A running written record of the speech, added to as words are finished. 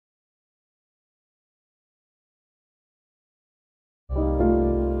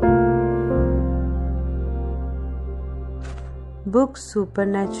Book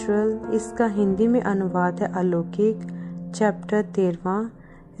supernatural, इसका हिंदी में अनुवाद है अलौकिक। चैप्टर 13,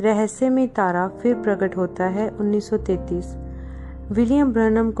 रहस्य में तारा फिर प्रकट होता है। 1933। विलियम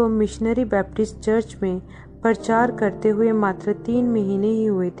ब्रनम को मिशनरी बैप्टिस्ट चर्च में प्रचार करते हुए मात्र 3 महीने ही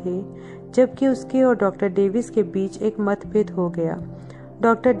हुए थे, जबकि उसके और डॉक्टर डेविस के बीच एक मतभेद हो गया।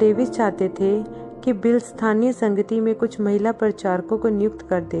 डॉक्टर डेविस चाहते थे कि बिल स्थानीय संगति में कुछ महिला प्रचारकों को नियुक्त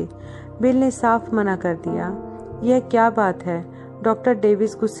कर दे। बिल ने साफ मना कर दिया। यह क्या बात है? डॉक्टर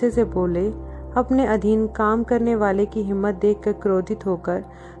डेविस गुस्से से बोले। अपने अधीन काम करने वाले की हिम्मत देखकर क्रोधित होकर,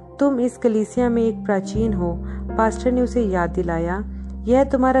 तुम इस कलीसिया में एक प्राचीन हो। पास्टर ने उसे याद दिलाया, यह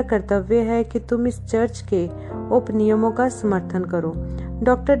तुम्हारा कर्तव्य है कि तुम इस चर्च के उपनियमों का समर्थन करो।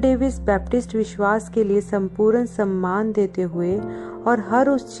 डॉक्टर डेविस बैप्टिस्ट विश्वास के लिए संपूर्ण सम्मान देते हुए और हर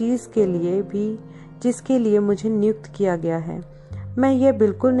उस चीज के लिए भी जिसके लिए मुझे नियुक्त किया गया है। मैं यह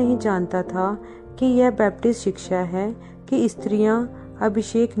बिल्कुल नहीं जानता था कि यह बैप्टिस्ट शिक्षा है कि स्त्रियां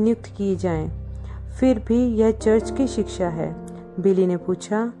अभिषेक नियुक्त की जाएं। फिर भी यह चर्च की शिक्षा है। बिली ने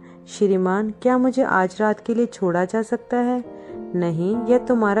पूछा, श्रीमान, क्या मुझे आज रात के लिए छोड़ा जा सकता है? नहीं, यह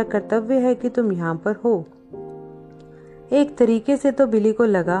तुम्हारा कर्तव्य है कि तुम यहाँ पर हो। एक तरीके से तो बिली को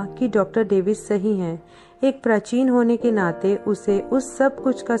लगा कि डॉक्टर डेविस सही हैं। एक प्राचीन होने के नाते उसे उस सब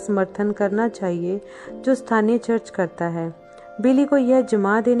कुछ का समर्थन करना चाहिए जो स्थानीय चर्च करता है। बिली को यह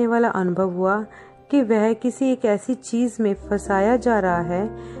जमा देने वाला अनुभव हुआ कि वह किसी एक ऐसी चीज में फंसाया जा रहा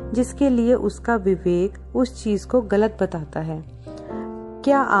है जिसके लिए उसका विवेक उस चीज को गलत बताता है।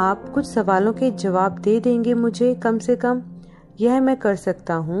 क्या आप कुछ सवालों के जवाब दे देंगे मुझे? कम से कम यह मैं कर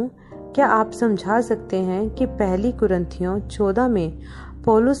सकता हूँ। क्या आप समझा सकते हैं कि पहली कुरिन्थियों 14 में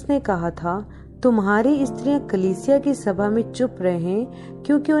पौलुस ने कहा था, तुम्हारी स्त्रियां कलीसिया की सभा में चुप रहें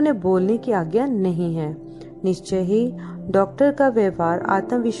क्योंकि उन्हें बोलने की आज्ञा नहीं है। निश्चय ही डॉक्टर का व्यवहार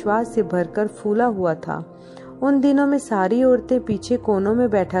आत्मविश्वास से भरकर फूला हुआ था। उन दिनों में सारी औरतें पीछे कोनों में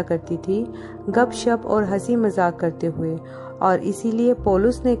बैठा करती थी, गपशप और हंसी मजाक करते हुए, और इसीलिए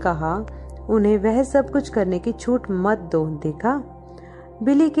पौलुस ने कहा, उन्हें वह सब कुछ करने की छूट मत दो। देखा,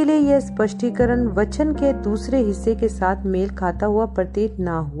 बिली के लिए यह स्पष्टीकरण वचन के दूसरे हिस्से के साथ मेल खाता हुआ प्रतीत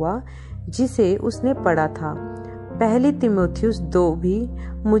ना हुआ जिसे उसने पढ़ा था। पहली तीमुथियुस 2 भी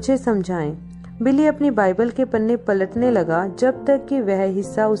मुझे समझाएं। बिली अपनी बाइबल के पन्ने पलटने लगा जब तक कि वह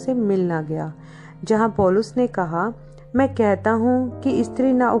हिस्सा उसे मिल ना गया जहां पौलुस ने कहा, मैं कहता हूँ कि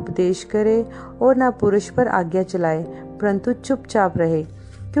स्त्री ना उपदेश करे और ना पुरुष पर आज्ञा चलाए, परंतु चुपचाप रहे,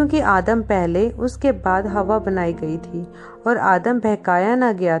 क्योंकि आदम पहले, उसके बाद हवा बनाई गई थी, और आदम बहकाया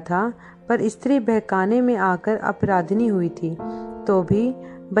ना गया था, पर स्त्री बहकाने में आकर अपराधिनी हुई थी। तो भी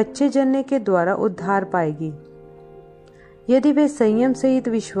बच्चे जन्ने के द्वारा उद्धार पाएगी यदि वे संयम सहित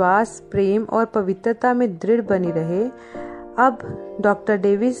विश्वास, प्रेम और पवित्रता में दृढ़ बनी रहे। अब डॉक्टर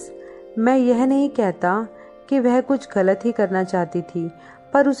डेविस, मैं यह नहीं कहता कि वह कुछ गलत ही करना चाहती थी,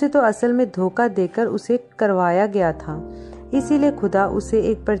 पर उसे तो असल में धोखा देकर उसे करवाया गया था। इसीलिए खुदा उसे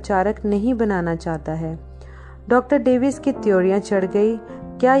एक प्रचारक नहीं बनाना चाहता है। डॉक्टर डेविस की त्योरियां चढ़ गई।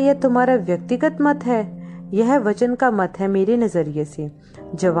 क्या यह तुम्हारा व्यक्तिगत मत है? यह वचन का मत है मेरे नजरिए से।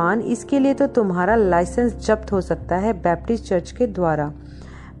 जवान, इसके लिए तो तुम्हारा लाइसेंस जब्त हो सकता है बैप्टिस्ट चर्च के द्वारा।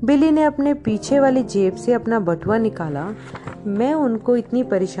 बिली ने अपने पीछे वाली जेब से अपना बटुआ निकाला। मैं उनको इतनी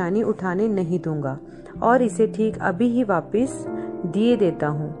परेशानी उठाने नहीं दूंगा और इसे ठीक अभी ही वापस दिए देता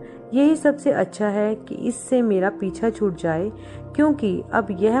हूँ। यही सबसे अच्छा है कि इससे मेरा पीछा छूट जाए, क्योंकि अब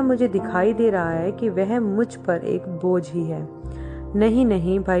यह मुझे दिखाई दे रहा है कि वह मुझ पर एक बोझ ही है। नहीं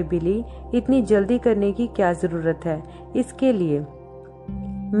नहीं भाई बिली, इतनी जल्दी करने की क्या जरूरत है? इसके लिए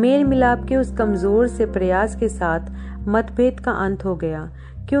मेल मिलाप के उस कमजोर से प्रयास के साथ मतभेद का अंत हो गया,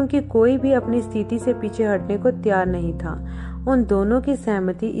 क्योंकि कोई भी अपनी स्थिति से पीछे हटने को तैयार नहीं था। उन दोनों की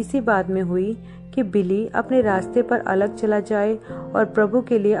सहमति इसी बात में हुई कि बिली अपने रास्ते पर अलग चला जाए और प्रभु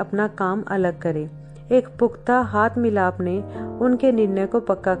के लिए अपना काम अलग करे। एक पुख्ता हाथ मिलाप ने उनके निर्णय को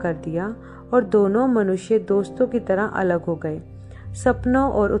पक्का कर दिया और दोनों मनुष्य दोस्तों की तरह अलग हो गए। सपनों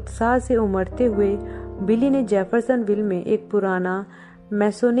और उत्साह से उमड़ते हुए बिली ने जेफरसनविल में एक पुराना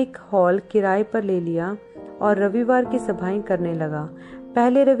मैसोनिक हॉल किराए पर ले लिया और रविवार की सभाएं करने लगा।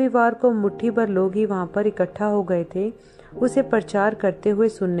 पहले रविवार को मुट्ठी भर लोग ही वहां पर इकट्ठा हो गए थे उसे प्रचार करते हुए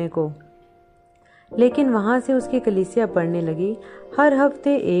सुनने को, लेकिन वहां से उसकी कलीसिया बढ़ने लगी, हर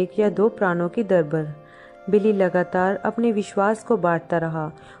हफ्ते 1 या 2 प्राणों की दर पर। बिली लगातार अपने विश्वास को बांटता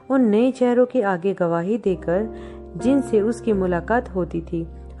रहा, उन नए चेहरों के आगे गवाही देकर जिनसे उसकी मुलाकात होती थी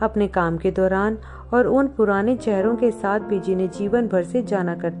अपने काम के दौरान, और उन पुराने चेहरों के साथ भी जिन्हें जीवन भर से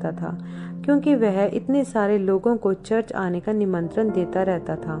जाना करता था, क्योंकि वह इतने सारे लोगों को चर्च आने का निमंत्रण देता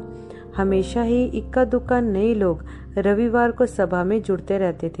रहता था। हमेशा ही इक्का दुक्का नए लोग रविवार को सभा में जुड़ते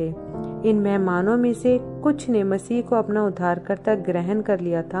रहते थे। इन मेहमानों में से कुछ ने मसीह को अपना उद्धारकर्ता ग्रहण कर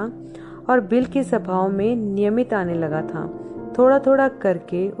लिया था और बिल की सभाओं में नियमित आने लगा था। थोड़ा थोड़ा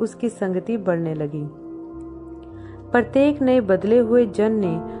करके उसकी संगति बढ़ने लगी। प्रत्येक नए बदले हुए जन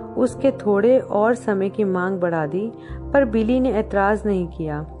ने उसके थोड़े और समय की मांग बढ़ा दी, पर बिली ने ऐतराज नहीं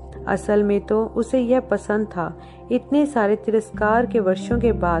किया। असल में तो उसे यह पसंद था। इतने सारे तिरस्कार के वर्षों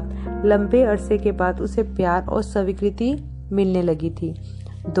के बाद, लंबे अरसे के बाद उसे प्यार और स्वीकृति मिलने लगी थी।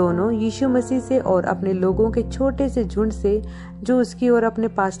 दोनों यीशु मसीह से और अपने लोगों के छोटे से झुंड से जो उसकी ओर अपने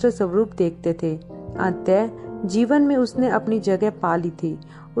पास्टर स्वरूप देखते थे। अंततः जीवन में उसने अपनी जगह पा ली थी।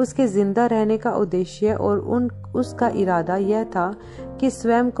 उसके जिंदा रहने का उद्देश्य और उसका इरादा यह था कि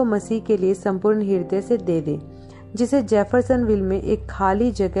स्वयं को मसीह के लिए संपूर्ण हृदय से दे दे, जिसे जेफरसनविल में एक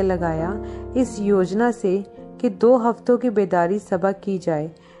खाली जगह लगाया इस योजना से कि 2 हफ्तों की बेदारी सभा की जाए।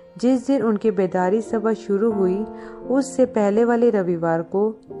 जिस दिन उनकी बेदारी सभा शुरू हुई, उससे पहले वाले रविवार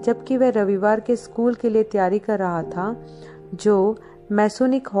को, जबकि वह रविवार के स्कूल के लिए तैयारी कर रहा था जो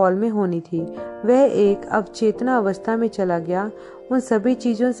मैसोनिक हॉल में होनी थी, वह एक अवचेतना अवस्था में चला गया, उन सभी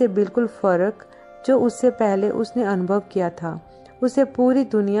चीजों से बिल्कुल फर्क जो उससे पहले उसने अनुभव किया था। उसे पूरी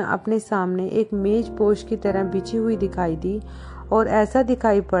दुनिया अपने सामने एक मेज पोश की तरह बिछी हुई दिखाई दी और ऐसा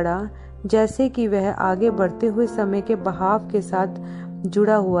दिखाई पड़ा जैसे कि वह आगे बढ़ते हुए समय के बहाव के साथ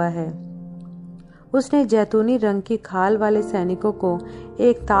जुड़ा हुआ है। उसने जैतूनी रंग की खाल वाले सैनिकों को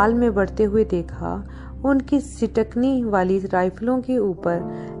एक ताल में बढ़ते हुए देखा। उनकी सिटकनी वाली राइफलों के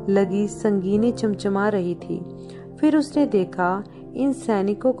ऊपर लगी संगीनें चमचमा रही थी। फिर उसने देखा इन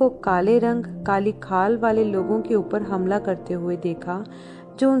सैनिकों को काले रंग काली खाल वाले लोगों के ऊपर हमला करते हुए देखा,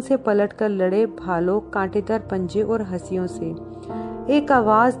 जो उनसे पलटकर लड़े, भालों, कांटेदार पंजे और हंसियों से। एक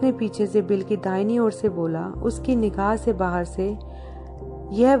आवाज ने पीछे से बिल की दाहिनी ओर से बोला, उसकी निगाह से बाहर से।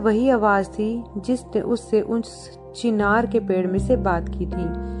 यह वही आवाज थी जिसने उससे उस चिनार के पेड़ में से बात की थी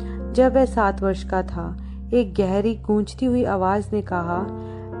जब वह 7 वर्ष का था। एक गहरी गूंजती हुई आवाज ने कहा,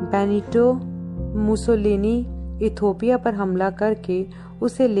 बेनिटो मुसोलिनी इथियोपिया पर हमला करके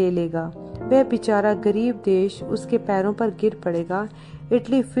उसे ले लेगा। वह बेचारा गरीब देश उसके पैरों पर गिर पड़ेगा।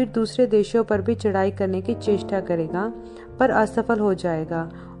 इटली फिर दूसरे देशों पर भी चढ़ाई करने की चेष्टा करेगा, पर असफल हो जाएगा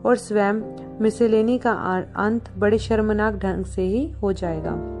और स्वयं मुसोलिनी का अंत बड़े शर्मनाक ढंग से ही हो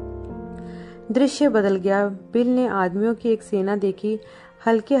जाएगा। दृश्य बदल गया। बिल ने आदमियों की एक सेना देखी,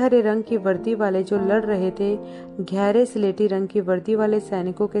 हल्के हरे रंग की वर्दी वाले जो लड़ रहे थे गहरे स्लेटी रंग की वर्दी वाले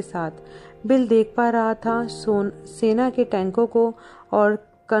सैनिकों के साथ। बिल देख पा रहा था सेना के टैंकों को और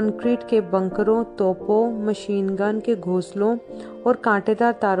कंक्रीट के बंकरों, तोपों, मशीन गन के घोंसलों और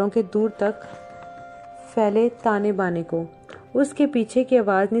कांटेदार तारों के दूर तक फैले ताने बाने को। उसके पीछे की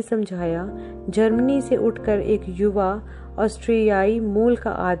आवाज ने समझाया, जर्मनी से उठकर एक युवा ऑस्ट्रियाई मूल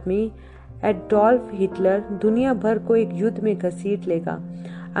का आदमी एडोल्फ हिटलर दुनिया भर को एक युद्ध में घसीट लेगा।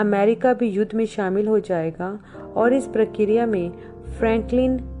 अमेरिका भी युद्ध में शामिल हो जाएगा और इस प्रक्रिया में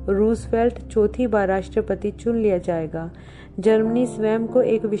फ्रैंकलिन रूजवेल्ट 4थी बार राष्ट्रपति चुन लिया जाएगा। जर्मनी स्वयं को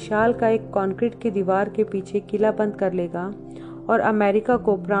एक विशालकाय कंक्रीट की दीवार के पीछे किला बंद कर लेगा और अमेरिका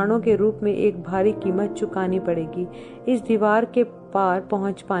को प्राणों के रूप में एक भारी कीमत चुकानी पड़ेगी इस दीवार के पार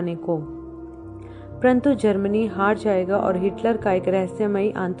पहुंच पाने को। परंतु जर्मनी हार जाएगा और हिटलर का एक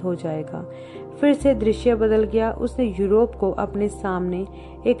रहस्यमयी अंत हो जाएगा। फिर से दृश्य बदल गया। उसने यूरोप को अपने सामने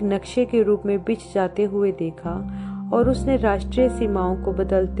एक नक्शे के रूप में बिछ जाते हुए देखा और उसने राष्ट्रीय सीमाओं को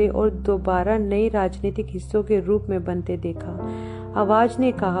बदलते और दोबारा नए राजनीतिक हिस्सों के रूप में बनते देखा। आवाज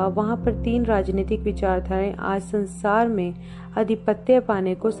ने कहा, वहां पर 3 राजनीतिक विचारधाराएं आज संसार में आधिपत्य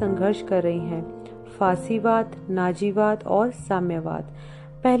पाने को संघर्ष कर रही हैं, फासीवाद, नाजीवाद और साम्यवाद।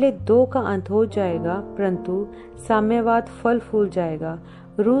 पहले 2 का अंत हो जाएगा, परंतु साम्यवाद फल फूल जाएगा।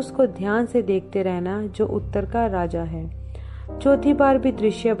 रूस को ध्यान से देखते रहना जो उत्तर का राजा है। 4थी बार भी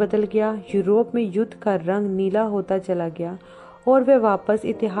दृश्य बदल गया। यूरोप में युद्ध का रंग नीला होता चला गया और वह वापस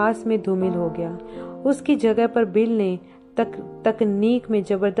इतिहास में धूमिल हो गया। उसकी जगह पर बिल ने तकनीक में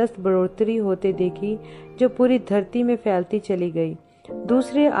जबरदस्त बढ़ोतरी होते देखी जो पूरी धरती में फैलती चली गई।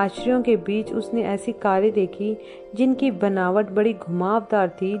 दूसरे आश्चर्यों के बीच उसने ऐसी कारें देखी जिनकी बनावट बड़ी घुमावदार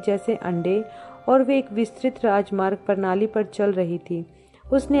थी जैसे अंडे, और वे एक विस्तृत राजमार्ग प्रणाली पर चल रही थी।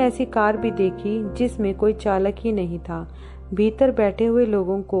 उसने ऐसी कार भी देखी जिसमें कोई चालक ही नहीं था। भीतर बैठे हुए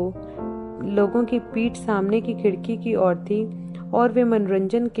लोगों की पीठ सामने की खिड़की की ओर थी और वे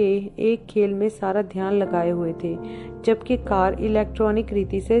मनोरंजन के एक खेल में सारा ध्यान लगाए हुए थे, जबकि कार इलेक्ट्रॉनिक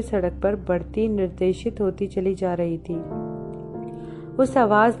रीति से सड़क पर बढ़ती निर्देशित होती चली जा रही थी। उस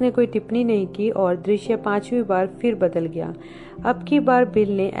आवाज ने कोई टिप्पणी नहीं की और दृश्य 5वीं बार फिर बदल गया। अब की बार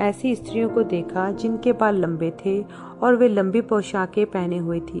बिल ने ऐसी स्त्रियों को देखा जिनके बाल लंबे थे और वे लंबी पोशाकें पहने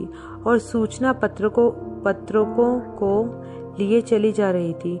हुई थी और सूचना पत्र को पत्रकों को लिए चली जा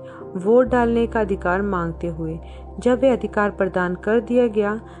रही थी, वोट डालने का अधिकार मांगते हुए। जब वे अधिकार प्रदान कर दिया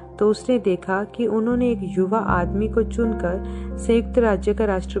गया तो उसने देखा कि उन्होंने एक युवा आदमी को चुनकर संयुक्त राज्य का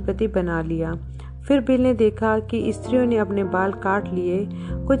राष्ट्रपति बना लिया। फिर बिल ने देखा कि स्त्रियों ने अपने बाल काट लिए,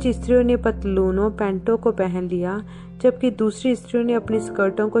 कुछ स्त्रियों ने पतलूनों पैंटों को पहन लिया, जबकि दूसरी स्त्रियों ने अपनी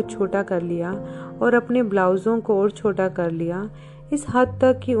स्कर्टों को छोटा कर लिया और अपने ब्लाउजों को और छोटा कर लिया, इस हद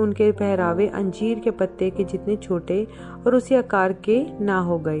तक कि उनके पहरावे अंजीर के पत्ते के जितने छोटे और उसी आकार के ना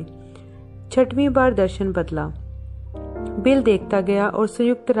हो गए। 6वीं बार दर्शन बदला। बिल देखता गया और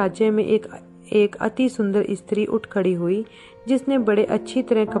संयुक्त राज्य में एक अति सुंदर स्त्री उठ खड़ी हुई, जिसने बड़े अच्छी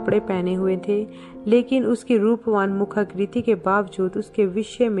तरह कपड़े पहने हुए थे, लेकिन उसकी रूपवान मुखाकृति के बावजूद उसके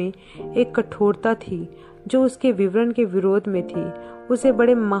विषय में एक कठोरता थी जो उसके विवरण के विरोध में थी। उसे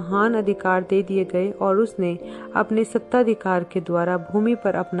बड़े महान अधिकार दे दिए गए और उसने अपने सत्ताधिकार के द्वारा भूमि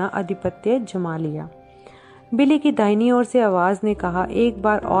पर अपना आधिपत्य जमा लिया। बिली की दाहिनी ओर से आवाज ने कहा, एक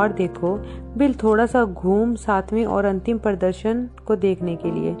बार और देखो। बिल थोड़ा सा घूम 7वें और अंतिम प्रदर्शन को देखने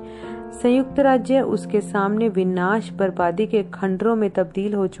के लिए। संयुक्त राज्य उसके सामने विनाश बर्बादी के खंडरों में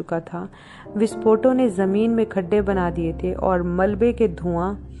तब्दील हो चुका था। विस्फोटों ने जमीन में खड्डे बना दिए थे और मलबे के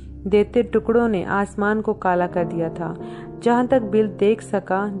धुआं देते टुकड़ों ने आसमान को काला कर दिया था। जहां तक बिल देख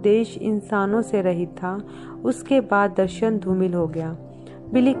सका, देश इंसानों से रहित था। उसके बाद दर्शन धूमिल हो गया।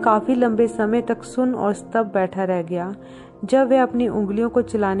 बिली काफी लंबे समय तक सुन और स्तब्ध बैठा रह गया। जब वह अपनी उंगलियों को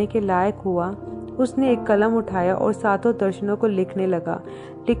चलाने के लायक हुआ, उसने एक कलम उठाया और 7 दर्शनों को लिखने लगा,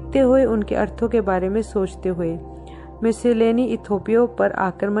 लिखते हुए उनके अर्थों के बारे में सोचते हुए। मुसोलिनी इथियोपिया पर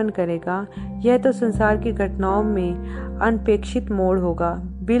आक्रमण करेगा, यह तो संसार की घटनाओं में अनपेक्षित मोड़ होगा।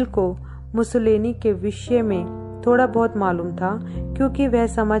 बिल को मुसोलिनी के विषय में थोड़ा बहुत मालूम था, क्योंकि वह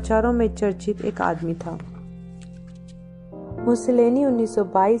समाचारों में चर्चित एक आदमी था। मुसोलिनी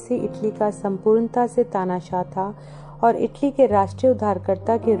 1922 से इटली का संपूर्णता से तानाशाह था और इटली के राष्ट्रीय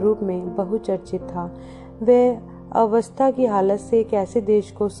उद्धारकर्ता के रूप में बहुचर्चित था। वह अवस्था की हालत से एक ऐसे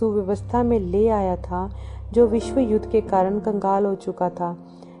देश को सुव्यवस्था में ले आया था जो विश्व युद्ध के कारण कंगाल हो चुका था।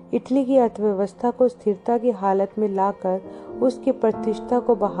 इटली की अर्थव्यवस्था को स्थिरता की हालत में लाकर उसकी प्रतिष्ठा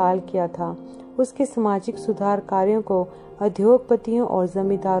को बहाल किया था। उसके सामाजिक सुधार कार्यों को उद्योगपतियों और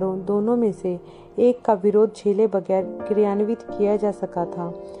जमींदारों दोनों में से एक का विरोध झेले बगैर क्रियान्वित किया जा सका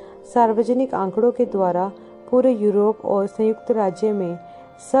था। सार्वजनिक आंकड़ों के द्वारा पूरे यूरोप और संयुक्त राज्य में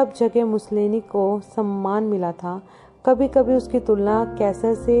सब जगह मुसोलिनी को सम्मान मिला था। कभी कभी उसकी तुलना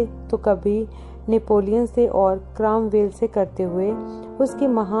कैसर से तो कभी नेपोलियन से और क्रामवेल से करते हुए उसकी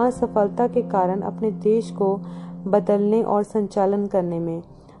महान सफलता के कारण अपने देश को बदलने और संचालन करने में।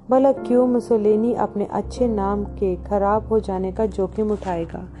 भला क्यों मुसोलिनी अपने अच्छे नाम के खराब हो जाने का जोखिम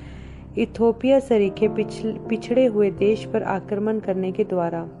उठाएगा? इथियोपिया सरीखे पिछड़े हुए देश पर आक्रमण करने के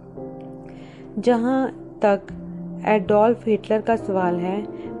द्वारा। जहां तक एडोल्फ हिटलर का सवाल है,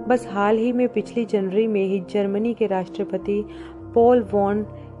 बस हाल ही में पिछली जनवरी में ही जर्मनी के राष्ट्रपति पॉल वॉन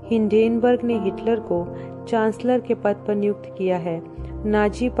हिंडेनबर्ग ने हिटलर को चांसलर के पद पर नियुक्त किया है,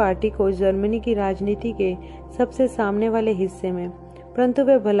 नाजी पार्टी को जर्मनी की राजनीति के सबसे सामने वाले हिस्से में। परंतु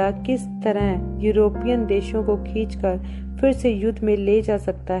वह भला किस तरह यूरोपियन देशों को खींचकर फिर से युद्ध में ले जा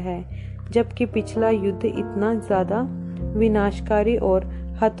सकता है, जबकि पिछला युद्ध इतना ज्यादा विनाशकारी और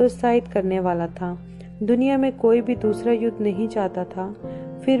हतोत्साहित करने वाला था। दुनिया में कोई भी दूसरा युद्ध नहीं चाहता था,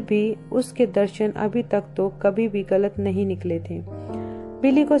 फिर भी उसके दर्शन अभी तक तो कभी भी गलत नहीं निकले थे।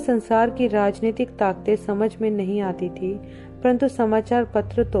 बिली को संसार की राजनीतिक ताकतें समझ में नहीं आती थी, परंतु समाचार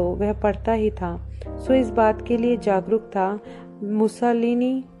पत्र तो वह पढ़ता ही था, सो इस बात के लिए जागरूक था।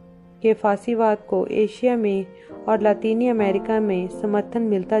 मुसोलिनी के फांसीवाद को एशिया में और लातीनी अमेरिका में समर्थन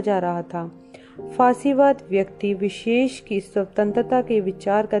मिलता जा रहा था। फांसीवाद व्यक्ति विशेष की स्वतंत्रता के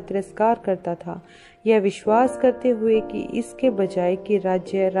विचार का तिरस्कार करता था, यह विश्वास करते हुए कि इसके बजाय कि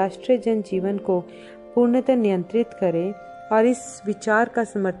राज्य राष्ट्रीय जनजीवन को पूर्णतः नियंत्रित करे, और इस विचार का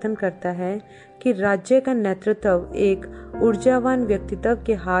समर्थन करता है कि राज्य का नेतृत्व एक ऊर्जावान व्यक्तित्व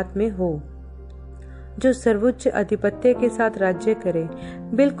के हाथ में हो जो सर्वोच्च आधिपत्य के साथ राज्य करे।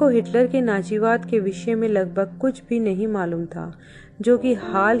 बिल को हिटलर के नाजीवाद के विषय में लगभग कुछ भी नहीं मालूम था, जो कि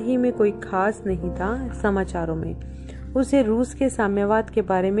हाल ही में कोई खास नहीं था समाचारों में। उसे रूस के साम्यवाद के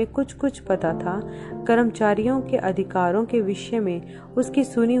बारे में कुछ पता था, कर्मचारियों के अधिकारों के विषय में उसकी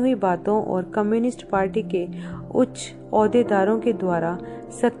सुनी हुई बातों और कम्युनिस्ट पार्टी के उच्च ओहदेदारों के द्वारा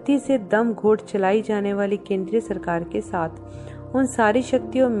सख्ती से दम घोट चलाई जाने वाली केंद्रीय सरकार के साथ उन सारी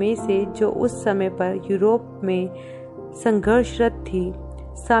शक्तियों में से जो उस समय पर यूरोप में संघर्षरत थी।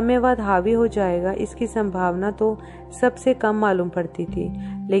 साम्यवाद हावी हो जाएगा, इसकी संभावना तो सबसे कम मालूम पड़ती थी,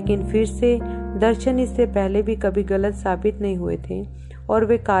 लेकिन फिर से दर्शन इससे पहले भी कभी गलत साबित नहीं हुए थे और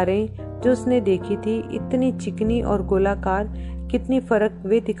वे कारें जो उसने देखी थी, इतनी चिकनी और गोलाकार, कितनी फर्क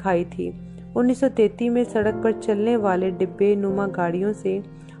वे दिखाई थी। 1933 में सड़क पर चलने वाले डिब्बे नुमा गाड़ियों से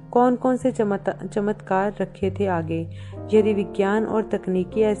कौन कौन से चमत्कार रखे थे आगे। यदि विज्ञान और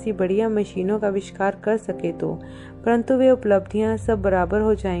तकनीकी ऐसी बढ़िया मशीनों का आविष्कार कर सके तो, परंतु वे उपलब्धियां सब बराबर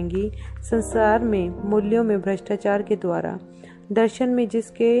हो जाएंगी संसार में मूल्यों में भ्रष्टाचार के द्वारा। दर्शन में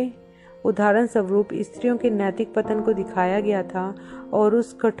जिसके उदाहरण स्वरूप स्त्रियों के नैतिक पतन को दिखाया गया था, और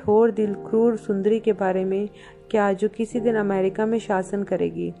उस कठोर दिल क्रूर सुंदरी के बारे में क्या जो किसी दिन अमेरिका में शासन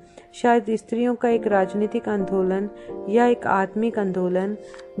करेगी। शायद स्त्रियों का एक राजनीतिक आंदोलन या एक आत्मिक आंदोलन।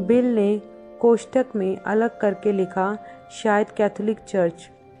 बिल ने कोष्टक में अलग करके लिखा, शायद कैथोलिक चर्च।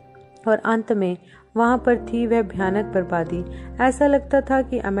 और अंत में वहां पर थी वह भयानक बर्बादी। ऐसा लगता था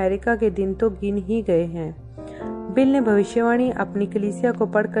कि अमेरिका के दिन तो गिन ही गए हैं। बिल ने भविष्यवाणी अपनी कलीसिया को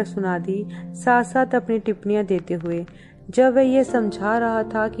पढ़कर सुना दी, साथ साथ अपनी टिप्पणियां देते हुए। जब वह यह समझा रहा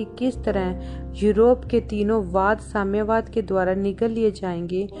था कि किस तरह यूरोप के तीनों वाद साम्यवाद के द्वारा निगल लिए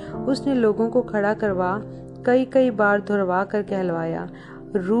जाएंगे, उसने लोगों को खड़ा करवा कई बार दोहरवा कर कहलवाया।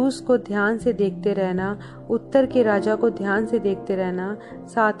 रूस को ध्यान से देखते रहना, उत्तर के राजा को ध्यान से देखते रहना।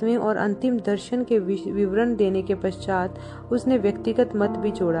 सातवें और अंतिम दर्शन के विवरण देने के पश्चात उसने व्यक्तिगत मत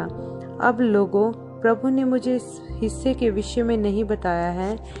भी जोड़ा। अब लोगों, प्रभु ने मुझे इस हिस्से के विषय में नहीं बताया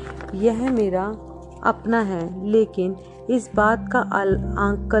है, यह मेरा अपना है, लेकिन इस बात का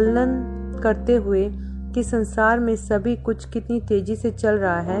आकलन करते हुए कि संसार में सभी कुछ कितनी तेजी से चल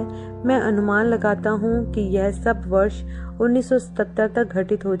रहा है, मैं अनुमान लगाता हूँ कि यह सब वर्ष 1977 तक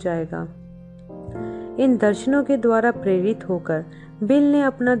घटित हो जाएगा। इन दर्शनों के द्वारा प्रेरित होकर बिल ने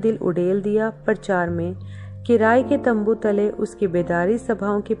अपना दिल उड़ेल दिया प्रचार में। किराए के तंबू तले उसकी बेदारी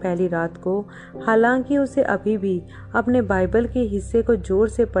सभाओं की पहली रात को, हालांकि उसे अभी भी अपने बाइबल के हिस्से को जोर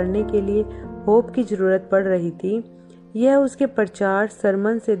से पढ़ने के लिए होप की जरूरत पड़ रही थी, यह उसके प्रचार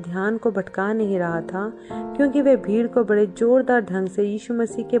सरमन से ध्यान को भटका नहीं रहा था, क्योंकि वह भीड़ को बड़े जोरदार ढंग से यीशु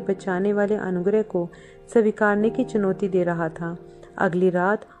मसीह के बचाने वाले अनुग्रह को स्वीकारने की चुनौती दे रहा था। अगली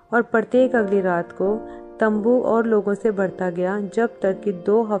रात और प्रत्येक अगली रात को तंबू और लोगों से भरता गया, जब तक कि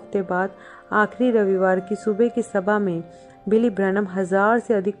 2 हफ्ते बाद आखिरी रविवार की सुबह की सभा में बिली ब्रैनम 1000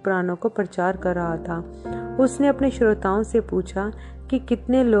 से अधिक प्राणों को प्रचार कर रहा था। उसने अपने श्रोताओं से पूछा कि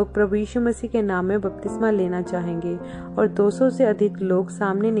कितने लोग प्रभु यीशु मसीह के नाम में बपतिस्मा लेना चाहेंगे, और 200 से अधिक लोग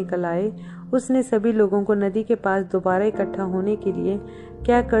सामने निकल आए। उसने सभी लोगों को नदी के पास दोबारा इकट्ठा होने के लिए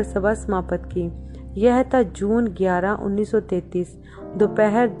कहकर सभा समाप्त की। यह था जून 11, 1933।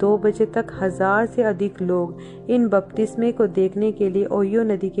 दोपहर 2 बजे तक 1000 से अधिक लोग इन बपतिस्मे को देखने के लिए ओहियो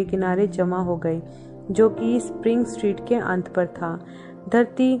नदी के किनारे जमा हो गए, जो कि स्प्रिंग स्ट्रीट के अंत पर था।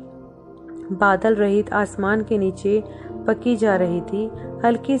 धरती बादल रहित आसमान के नीचे पकी जा रही थी।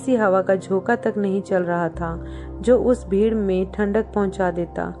 हल्की सी हवा का झोंका तक नहीं चल रहा था, जो उस भीड़ में ठंडक पहुंचा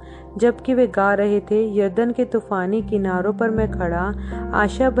देता। जबकि वे गा रहे थे, यर्दन के तूफानी किनारों पर मैं खड़ा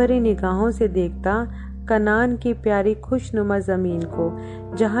आशा भरी निगाहों से देखता कनान की प्यारी खुशनुमा जमीन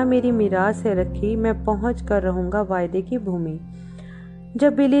को, जहां मेरी मिरास है रखी, मैं पहुंच कर रहूंगा वायदे की भूमि।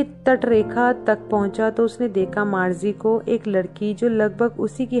 जब बिली तटरेखा तक पहुंचा तो उसने देखा मार्जी को, एक लड़की जो लगभग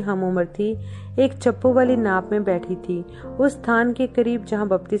उसी की हम उम्र थी, एक चप्पू वाली नाव में बैठी थी, उस स्थान के करीब जहां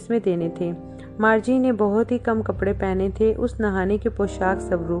बपतिस्मे देने थे। मार्जी ने बहुत ही कम कपड़े पहने थे उस नहाने के पोशाक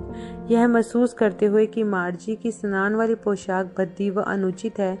स्वरूप। यह महसूस करते हुए कि मार्जी की स्नान वाली पोशाक भद्दी व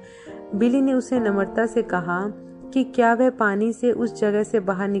अनुचित है, बिली ने उसे नम्रता से कहा कि क्या वह पानी से उस जगह से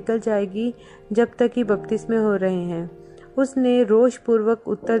बाहर निकल जाएगी जब तक कि बपतिस्मे हो रहे हैं। उसने रोषपूर्वक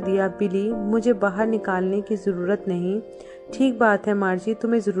उत्तर दिया, बिली, मुझे बाहर निकालने की जरूरत नहीं। ठीक बात है मार्जी,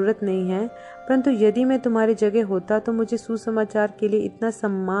 तुम्हें जरूरत नहीं है, परंतु यदि मैं तुम्हारी जगह होता तो मुझे सुसमाचार के लिए इतना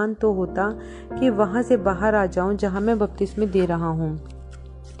सम्मान तो होता कि वहां से बाहर आ जाऊं जहां मैं बपतिस्मे दे रहा हूं।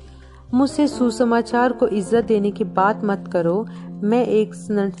 मुझसे सुसमाचार को इज्जत देने की बात मत करो। मैं एक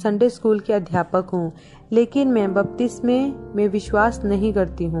संडे स्कूल के अध्यापक हूँ, लेकिन मैं बपतिस्मे में विश्वास नहीं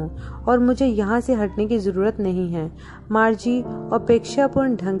करती हूँ और मुझे यहाँ से हटने की जरूरत नहीं है। मार्जी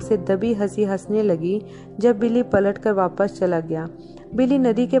अपेक्षापूर्ण ढंग से दबी हंसी हंसने लगी जब बिली पलटकर वापस चला गया। बिली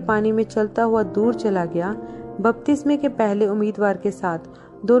नदी के पानी में चलता हुआ दूर चला गया। बपतिस्मे के पहले उम्मीदवार के साथ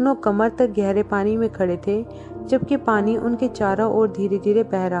दोनों कमर तक गहरे पानी में खड़े थे, जबकि पानी उनके चारों ओर धीरे धीरे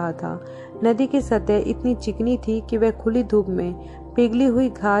बह रहा था। नदी की सतह इतनी चिकनी थी कि वह खुली धूप में पिघली हुई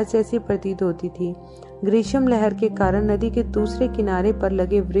घास जैसी प्रतीत होती थी। ग्रीष्म लहर के कारण नदी के दूसरे किनारे पर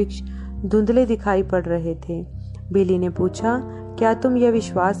लगे वृक्ष धुंधले दिखाई पड़ रहे थे। बिली ने पूछा, क्या तुम यह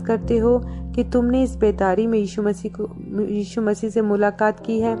विश्वास करते हो कि तुमने इस बेदारी में यीशु मसीह से मुलाकात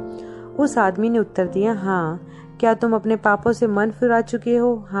की है? उस आदमी ने उत्तर दिया, हाँ। क्या तुम अपने पापों से मन फिरा चुके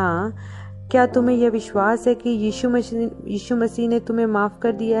हो? हाँ। क्या तुम्हें यह विश्वास है कि यीशु मसीह ने तुम्हें माफ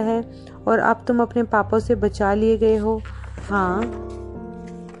कर दिया है और अब तुम अपने पापों से बचा लिए गए हो? हाँ,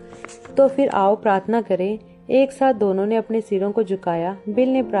 तो फिर आओ प्रार्थना करें। एक साथ दोनों ने अपने सिरों को झुकाया। बिल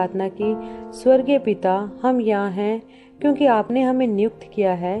ने प्रार्थना की, स्वर्गीय पिता, हम यहाँ हैं क्योंकि आपने हमें नियुक्त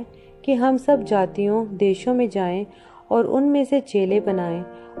किया है कि हम सब जातियों देशों में जाएं और उनमें से चेले बनाएं,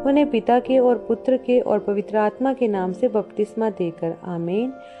 उन्हें पिता के और पुत्र के और पवित्र आत्मा के नाम से बपतिस्मा देकर।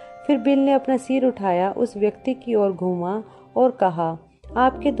 आमीन। फिर बिल ने अपना सिर उठाया, उस व्यक्ति की ओर घूमा और कहा,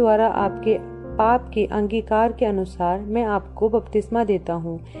 आपके द्वारा आपके पाप के अंगीकार के अनुसार मैं आपको बपतिस्मा देता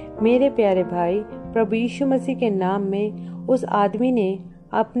हूँ। मेरे प्यारे भाई, प्रभु यीशु मसीह के नाम में। उस आदमी ने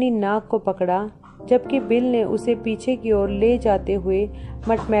अपनी नाक को पकड़ा जबकि बिल ने उसे पीछे की ओर ले जाते हुए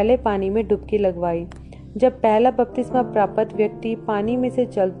मटमैले पानी में डुबकी लगवाई। जब पहला बपतिस्मा प्राप्त व्यक्ति पानी में से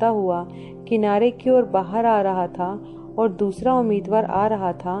चलता हुआ किनारे की ओर बाहर आ रहा था और दूसरा उम्मीदवार आ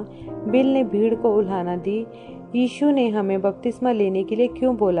रहा था, बिल ने भीड़ को उल्हाना दी, यीशु ने हमें बपतिस्मा लेने के लिए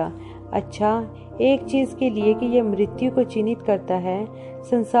क्यों बोला? अच्छा, एक चीज के लिए कि यह मृत्यु को चिन्हित करता है,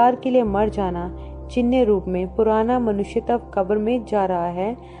 संसार के लिए मर जाना चिन्ह रूप में। पुराना मनुष्य तब कब्र में जा रहा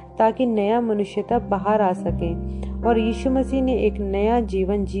है ताकि नया मनुष्य तब बाहर आ सके और यीशु मसीह ने एक नया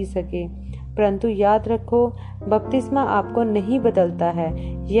जीवन जी सके। परंतु याद रखो, बपतिस्मा आपको नहीं बदलता है।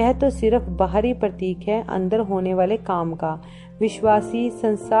 यह तो सिर्फ बाहरी प्रतीक है अंदर होने वाले काम का। विश्वासी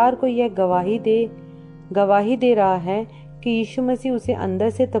संसार को यह गवाही दे रहा है कि यीशु मसीह उसे अंदर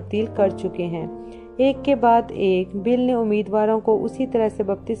से तब्दील कर चुके हैं। एक के बाद एक बिल ने उम्मीदवारों को उसी तरह से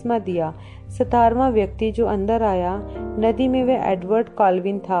बपतिस्मा दिया। 17वां व्यक्ति जो अंदर आया नदी में, वह एडवर्ड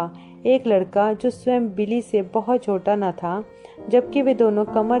कॉल्विन था, एक लड़का जो स्वयं बिली से बहुत छोटा न था, जबकि वे दोनों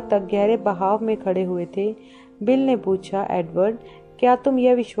कमर तक गहरे बहाव में खड़े हुए थे। बिल ने पूछा, एडवर्ड, क्या तुम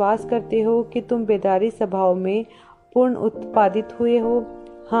यह विश्वास करते हो कि तुम बेदारी स्वभाव में पूर्ण उत्पादित हुए हो?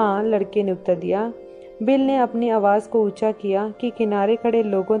 हाँ, लड़के ने उत्तर दिया। बिल ने अपनी आवाज को ऊंचा किया कि किनारे खड़े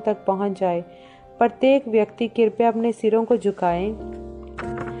लोगों तक पहुंच जाए। प्रत्येक व्यक्ति कृपया अपने सिरों को झुकाएं।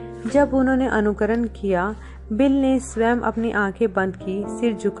 जब उन्होंने अनुकरण किया, बिल ने स्वयं अपनी आंखें बंद की,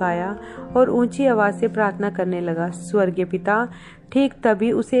 सिर झुकाया और ऊंची आवाज से प्रार्थना करने लगा, स्वर्गीय पिता। ठीक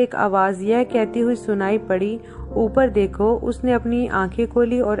तभी उसे एक आवाज यह कहती हुई सुनाई पड़ी, ऊपर देखो। उसने अपनी आंखें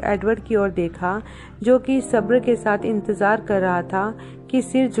खोली और एडवर्ड की ओर देखा, जो कि सब्र के साथ इंतजार कर रहा था कि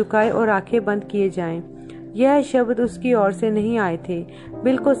सिर झुकाए और आंखें बंद किए जाएं। यह शब्द उसकी ओर से नहीं आए थे।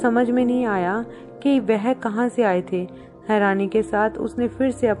 बिल को समझ में नहीं आया कि वह कहां से आए थे। हैरानी के साथ उसने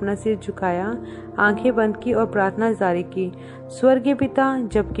फिर से अपना सिर झुकाया, आंखें बंद की और प्रार्थना जारी की, स्वर्गीय पिता,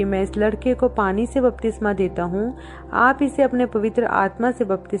 जबकि मैं इस लड़के को पानी से बपतिस्मा देता हूँ, आप इसे अपने पवित्र आत्मा से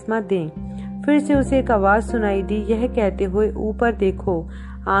बपतिस्मा दें। फिर से उसे एक आवाज सुनाई दी, यह कहते हुए, ऊपर देखो।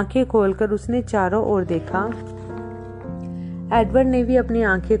 आंखें खोलकर उसने चारों ओर देखा। एडवर्ड ने भी अपनी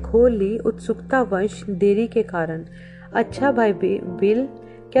आंखें खोल ली, उत्सुकतावश देरी के कारण। अच्छा भाई बिल,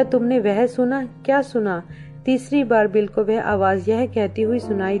 क्या तुमने वह सुना? क्या सुना? तीसरी बार बिल को वह आवाज यह कहती हुई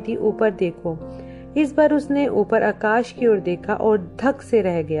सुनाई दी, ऊपर देखो। इस बार उसने ऊपर आकाश की ओर देखा और धक से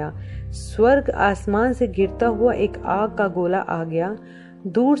रह गया। स्वर्ग आसमान से गिरता हुआ एक आग का गोला आ गया।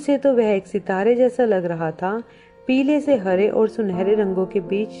 दूर से तो वह एक सितारे जैसा लग रहा था, पीले से हरे और सुनहरे रंगों के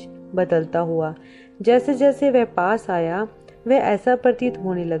बीच बदलता हुआ। जैसे जैसे वह पास आया, वह ऐसा प्रतीत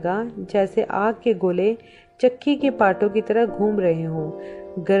होने लगा जैसे आग के गोले चक्की के पाटों की तरह घूम रहे हों,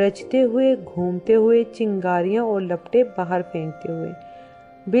 गरजते हुए, घूमते हुए, चिंगारियां और लपटे बाहर फेंकते हुए।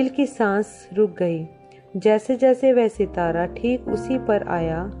 बिल की सांस रुक गई। जैसे जैसे वह सितारा ठीक उसी पर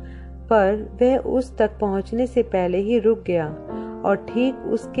आया, पर वह उस तक पहुंचने से पहले ही रुक गया और ठीक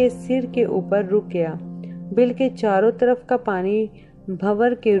उसके सिर के ऊपर रुक गया। बिल के चारों तरफ का पानी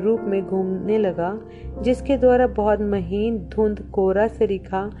भंवर के रूप में घूमने लगा, जिसके द्वारा बहुत महीन धुंध कोरा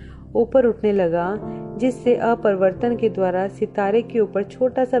सरीखा ऊपर उठने लगा, जिससे अपरिवर्तन के द्वारा सितारे के ऊपर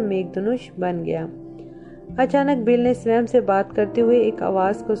छोटा सा मेघधनुष बन गया। अचानक बिल ने स्वयं से बात करते हुए एक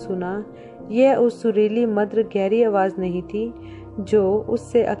आवाज को सुना। यह उस सुरीली मधुर गहरी आवाज नहीं थी जो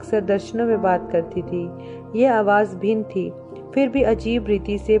उससे अक्सर दर्शनों में बात करती थी। यह आवाज भिन्न थी, फिर भी अजीब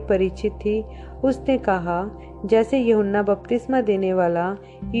रीति से परिचित थी। उसने कहा, जैसे यूहन्ना बपतिस्मा देने वाला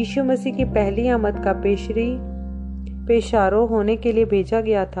यीशु मसीह की पहली आमद का पेशारो होने के लिए भेजा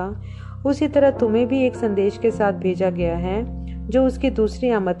गया था, उसी तरह तुम्हें भी एक संदेश के साथ भेजा गया है जो उसकी दूसरी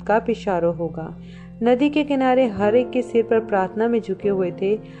आमद का पेशारो होगा। नदी के किनारे हर एक के सिर पर प्रार्थना में झुके हुए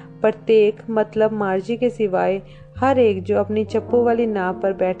थे। प्रत्येक, मतलब मार्जी के सिवाय हर एक जो अपनी चप्पू वाली नाव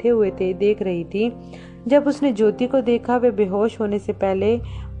पर बैठे हुए थे, देख रही थी। जब उसने ज्योति को देखा, वे बेहोश होने से पहले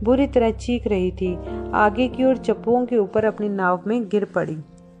बुरी तरह चीख रही थी। आगे की ओर चप्पुओं के ऊपर अपनी नाव में गिर पड़ी।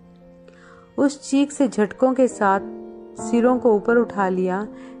 उस चीख से झटकों के साथ सिरों को ऊपर उठा लिया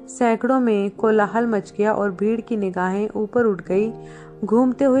सैकड़ों में कोलाहल मच गया और भीड़ की निगाहें ऊपर उठ गई,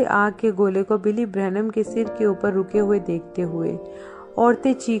 घूमते हुए आग के गोले को बिली ब्रैनम के सिर के ऊपर रुके हुए देखते हुए।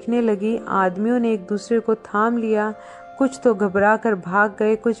 औरतें चीखने लगी, आदमियों ने एक दूसरे को थाम लिया, कुछ तो घबरा कर भाग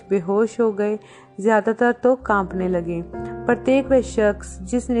गए, कुछ बेहोश हो गए, ज्यादातर तो कांपने लगे। प्रत्येक वह शख्स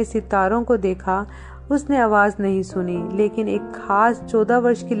जिसने सितारों को देखा उसने आवाज नहीं सुनी, लेकिन एक खास 14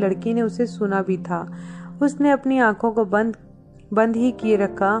 वर्ष की लड़की ने उसे सुना भी था। उसने अपनी आंखों को बंद ही किए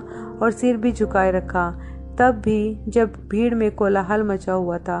रखा और सिर भी झुकाए रखा, तब भी जब भीड़ में कोलाहल मचा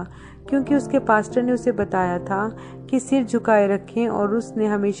हुआ था, क्योंकि उसके पास्टर ने उसे बताया था कि सिर झुकाए रखें, और उसने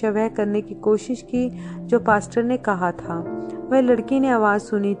हमेशा वह करने की कोशिश की जो पास्टर ने कहा था। वह लड़की ने आवाज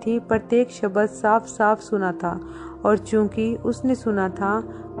सुनी थी, प्रत्येक शब्द साफ साफ सुना था, और चूंकि उसने सुना था,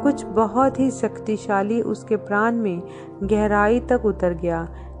 कुछ बहुत ही शक्तिशाली उसके प्राण में गहराई तक उतर गया,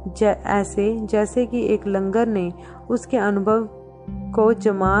 ऐसे जैसे कि एक लंगर ने उसके अनुभव को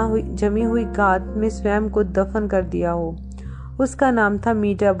जमी हुई गाद में स्वयं को दफन कर दिया हो। उसका नाम था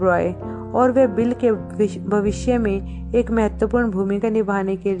मीटा ब्रॉय, और वह बिल के भविष्य में एक महत्वपूर्ण भूमिका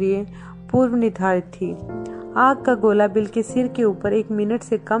निभाने के लिए पूर्व निर्धारित थी। आग का गोला बिल के सिर के ऊपर 1 मिनट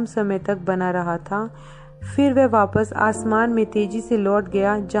से कम समय तक बना रहा था, फिर वह वापस आसमान में तेजी से लौट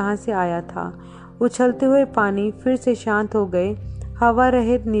गया जहां से आया था। उछलते हुए पानी फिर से शांत हो गए। हवा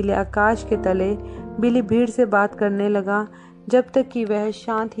रहित नीले आकाश के तले बिली भीड़ से बात करने लगा जब तक कि वह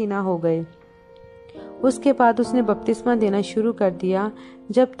शांत ही ना हो गए। उसके बाद उसने बपतिस्मा देना शुरू कर दिया,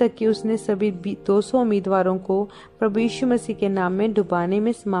 जब तक कि उसने सभी 200 उम्मीदवारों को प्रभु यीशु मसीह के नाम में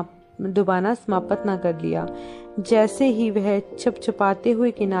डुबाना समाप्त न कर लिया। जैसे ही वह छपछपाते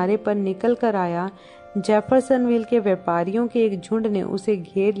हुए किनारे पर निकल कर आया, जेफरसनविल के व्यापारियों के एक झुंड ने उसे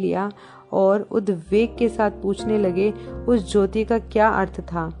घेर लिया और उद्वेग के साथ पूछने लगे उस ज्योति का क्या अर्थ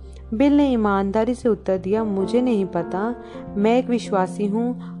था। बिल ने ईमानदारी से उत्तर दिया, मुझे नहीं पता, मैं एक विश्वासी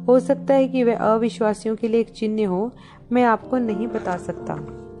हूँ, हो सकता है कि वह अविश्वासियों के लिए एक चिन्ह हो, मैं आपको नहीं बता सकता।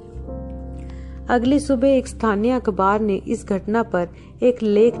 अगली सुबह एक स्थानीय अखबार ने इस घटना पर एक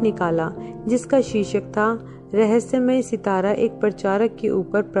लेख निकाला जिसका शीर्षक था, रहस्यमय सितारा एक प्रचारक के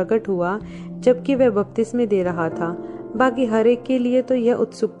ऊपर प्रकट हुआ जबकि वह बपतिस्मे दे रहा था। बाकी हर एक के लिए तो यह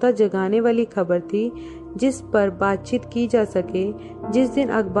उत्सुकता जगाने वाली खबर थी जिस पर बातचीत की जा सके। जिस दिन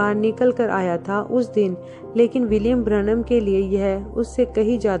अखबार निकल कर आया था उस दिन, लेकिन विलियम ब्रैनम के लिए यह उससे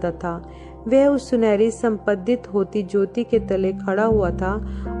कहीं ज्यादा था। वह उस सुनहरी संपदित होती ज्योति के तले खड़ा हुआ था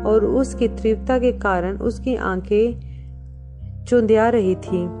और उसकी तीव्रता के कारण उसकी आंखें चौंधिया रही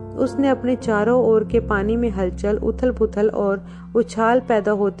थी। उसने अपने चारों ओर के पानी में हलचल, उथल पुथल और उछाल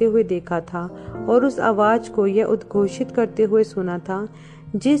पैदा होते हुए देखा था और उस आवाज को यह उद्घोषित करते हुए सुना था,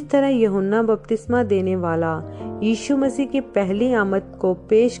 जिस तरह यूहन्ना बपतिस्मा देने वाला यीशु मसीह की पहली आमद को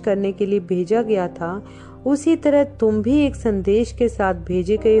पेश करने के लिए भेजा गया था, उसी तरह तुम भी एक संदेश के साथ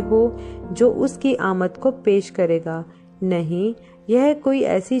भेजे गए हो जो उसकी आमद को पेश करेगा। नहीं, यह कोई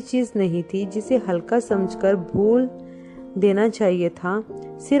ऐसी चीज नहीं थी जिसे हल्का समझकर भूल देना चाहिए था,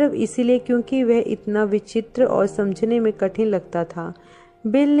 सिर्फ इसीलिए क्योंकि वह इतना विचित्र और समझने में कठिन लगता था।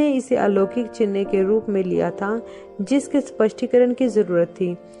 बिल ने इसे अलौकिक चिन्ह के रूप में लिया था जिसके स्पष्टीकरण की जरूरत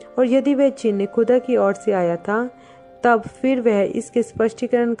थी, और यदि वह चिन्ह खुदा की ओर से आया था तब फिर वह इसके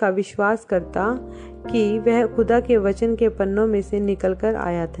स्पष्टीकरण का विश्वास करता कि वह खुदा के वचन के पन्नों में से निकलकर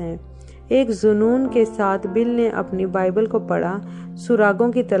आया था। एक जुनून के साथ बिल ने अपनी बाइबल को पढ़ा,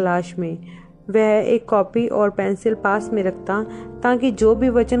 सुरागों की तलाश में। वह एक कॉपी और पेंसिल पास में रखता ताकि जो भी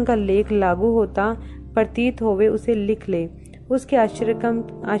वचन का लेख लागू होता प्रतीत होवे उसे लिख ले। उसके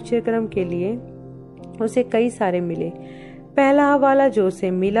आश्चर्यक्रम के लिए उसे कई सारे मिले। पहला हवाला जो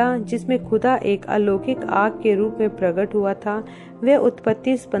उसे मिला जिसमें खुदा एक अलौकिक आग के रूप में प्रकट हुआ था, वह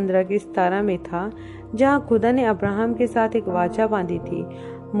उत्पत्ति 15:17 में था, जहां खुदा ने अब्राहम के साथ एक वाचा बांधी थी।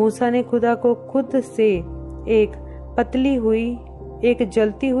 मूसा ने खुदा को खुद से एक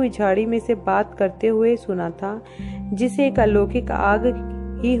जलती हुई झाड़ी में से बात करते हुए सुना था, जिसे एक अलौकिक आग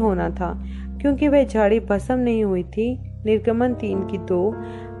ही होना था क्योंकि वह झाड़ी भस्म नहीं हुई थी। निर्गमन 3:2।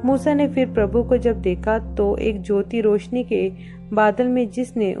 मूसा ने फिर प्रभु को जब देखा तो एक ज्योति रोशनी के बादल में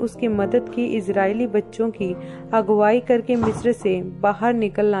जिसने उसकी मदद की इजरायली बच्चों की अगुवाई करके मिस्र से बाहर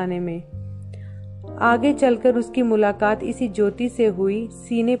निकल लाने में। आगे चलकर उसकी मुलाकात इसी ज्योति से हुई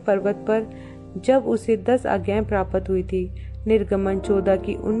सीने पर्वत पर जब उसे 10 आज्ञाएं प्राप्त हुई थी। निर्गमन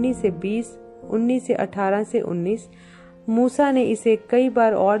 14:19-20, 19:18-19। मूसा ने इसे कई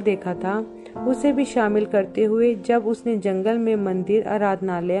बार और देखा था, उसे भी शामिल करते हुए जब उसने जंगल में मंदिर,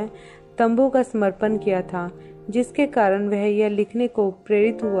 आराधनालय, तंबू का समर्पण किया था, जिसके कारण वह यह लिखने को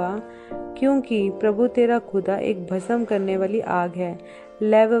प्रेरित हुआ, क्योंकि प्रभु तेरा खुदा एक भस्म करने वाली आग है।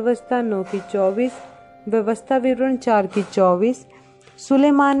 लय व्यवस्था 9:24, व्यवस्था विवरण 4:24,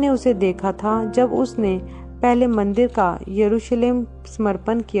 सुलेमान ने उसे देखा था जब उसने पहले मंदिर का यरूशलेम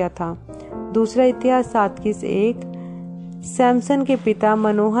समर्पण किया था। दूसरा इतिहास 7:1। सैमसन के पिता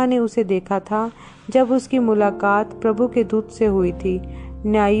मनोहा ने उसे देखा था जब उसकी मुलाकात प्रभु के दूत से हुई थी।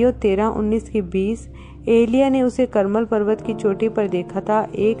 न्यायों 13:19-20। एलिया ने उसे करमल पर्वत की चोटी पर देखा था।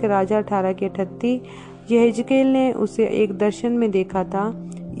 1 राजा 18:38। यहेजकेल ने उसे एक दर्शन में देखा था।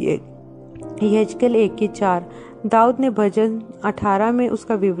 यहेजकेल 1:4। दाऊद ने भजन 18 में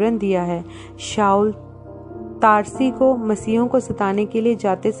उसका विवरण दिया है। शाऊल तारसी को मसीहों को सताने के लिए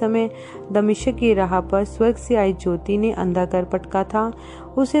जाते समय दमिश्क की राह पर स्वर्ग से आई ज्योति ने अंधा कर पटका था।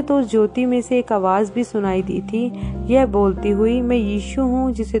 उसे तो उस ज्योति में से एक आवाज भी सुनाई दी थी, यह बोलती हुई, मैं यीशु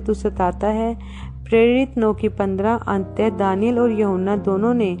हूँ जिसे तू सताता है। प्रेरित 9:15। अंततः दानियल और यूहन्ना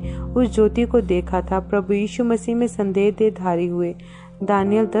दोनों ने उस ज्योति को देखा था। प्रभु यीशु मसीह में संदेह देहधारी हुए।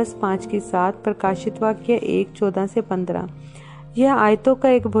 दानियल 10:5-7। प्रकाशित वाक्य 1:14-15। यह आयतों का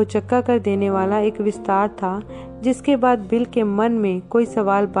एक भौचक्का कर देने वाला एक विस्तार था, जिसके बाद बिल के मन में कोई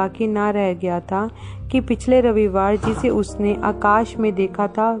सवाल बाकी ना रह गया था कि पिछले रविवार जिसे उसने आकाश में देखा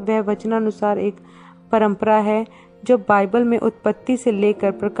था वह वचनानुसार एक परंपरा है जो बाइबल में उत्पत्ति से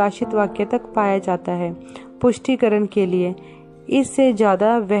लेकर प्रकाशित वाक्य तक पाया जाता है। पुष्टिकरण के लिए इससे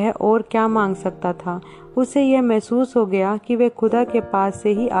ज्यादा वह और क्या मांग सकता था। उसे यह महसूस हो गया कि वह खुदा के पास से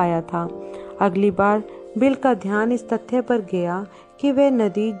ही आया था। अगली बार बिल का ध्यान इस तथ्य पर गया कि वह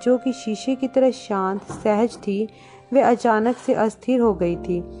नदी जो कि शीशे की तरह शांत सहज थी, वह अचानक से अस्थिर हो गई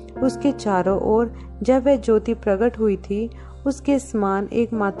थी। उसके चारों ओर जब वह ज्योति प्रकट हुई थी, उसके समान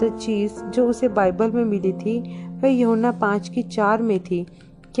एकमात्र चीज जो उसे बाइबल में मिली थी वह यूहन्ना 5:4 में थी।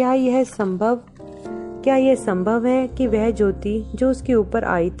 क्या यह संभव है कि वह ज्योति जो उसके ऊपर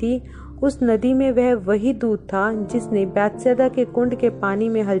आई थी, उस नदी में वह वही दूत था जिसने बैतसैदा के कुंड के पानी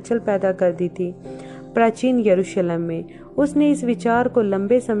में हलचल पैदा कर दी थी प्राचीन यरूशलेम में। उसने इस विचार को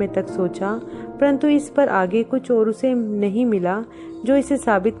लंबे समय तक सोचा, परंतु इस पर आगे कुछ और उसे नहीं मिला जो इसे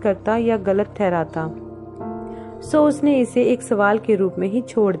साबित करता या गलत ठहराता। सो उसने इसे एक सवाल के रूप में ही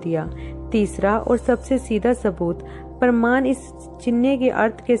छोड़ दिया। तीसरा और सबसे सीधा सबूत प्रमाण इस चिन्ह के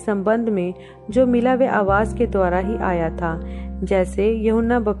अर्थ के संबंध में जो मिला वह आवाज के द्वारा ही आया था। जैसे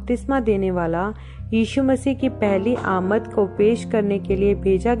यूहन्ना बपतिस्मा देने वाला यीशु मसीह की पहली आमद को पेश करने के लिए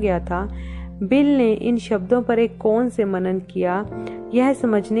भेजा गया था, बिल ने इन शब्दों पर एक कोण से मनन किया, यह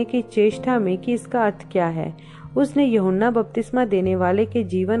समझने की चेष्टा में कि इसका अर्थ क्या है। उसने यूहन्ना बपतिस्मा देने वाले के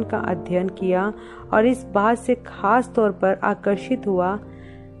जीवन का अध्ययन किया और इस बात से खास तौर पर आकर्षित हुआ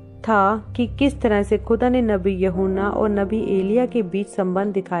था कि किस तरह से खुदा ने नबी यूहन्ना और नबी एलिया के बीच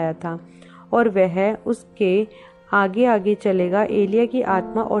संबंध दिखाया था, और वह उसके आगे आगे चलेगा। एलिया की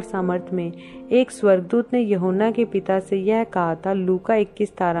आत्मा और सामर्थ में एक स्वर्गदूत ने यूहन्ना के पिता से यह कहा था। लूका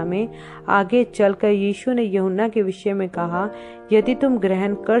 21:13 में आगे चलकर यीशु ने यूहन्ना के विषय में कहा, यदि तुम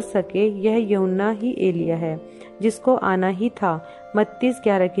ग्रहण कर सके, यह यूहन्ना ही एलिया है जिसको आना ही था। मत्ती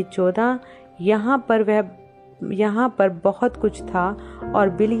 11:14। यहाँ पर बहुत कुछ था और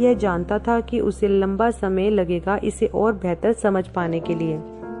बिल यह जानता था कि उसे लंबा समय लगेगा इसे और बेहतर समझ पाने के लिए।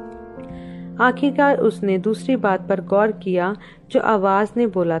 आखिरकार उसने दूसरी बात पर गौर किया जो आवाज ने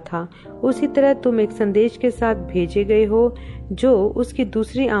बोला था, उसी तरह तुम एक संदेश के साथ भेजे गए हो जो उसकी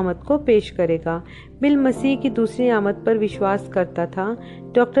दूसरी आमद को पेश करेगा। बिल मसीह की दूसरी आमद पर विश्वास करता था।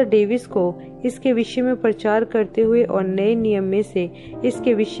 डॉक्टर डेविस को इसके विषय में प्रचार करते हुए और नए नियम में से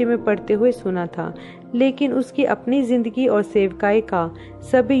इसके विषय में पढ़ते हुए सुना था, लेकिन उसकी अपनी जिंदगी और सेवकाई का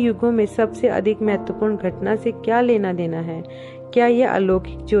सभी युगों में सबसे अधिक महत्वपूर्ण घटना से क्या लेना देना है? क्या यह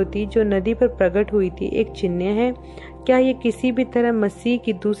अलौकिक ज्योति जो नदी पर प्रकट हुई थी एक चिन्ह है? क्या यह किसी भी तरह मसीह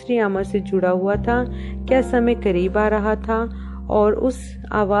की दूसरी आमद से जुड़ा हुआ था? क्या समय करीब आ रहा था? और उस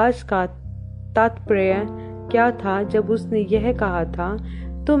आवाज का तात्पर्य क्या था जब उसने यह कहा था,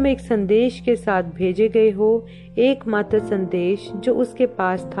 तुम एक संदेश के साथ भेजे गए हो? एकमात्र संदेश जो उसके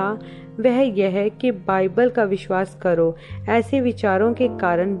पास था वह यह कि बाइबल का विश्वास करो। ऐसे विचारों के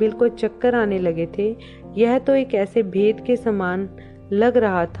कारण बिल को चक्कर आने लगे थे। यह तो एक ऐसे भेद के समान लग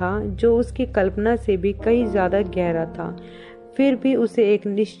रहा था जो उसकी कल्पना से भी कहीं ज्यादा गहरा था। फिर भी उसे एक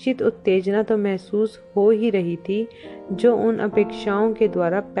निश्चित उत्तेजना तो महसूस हो ही रही थी जो उन अपेक्षाओं के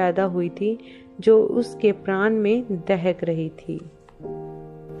द्वारा पैदा हुई थी जो उसके प्राण में दहक रही थी।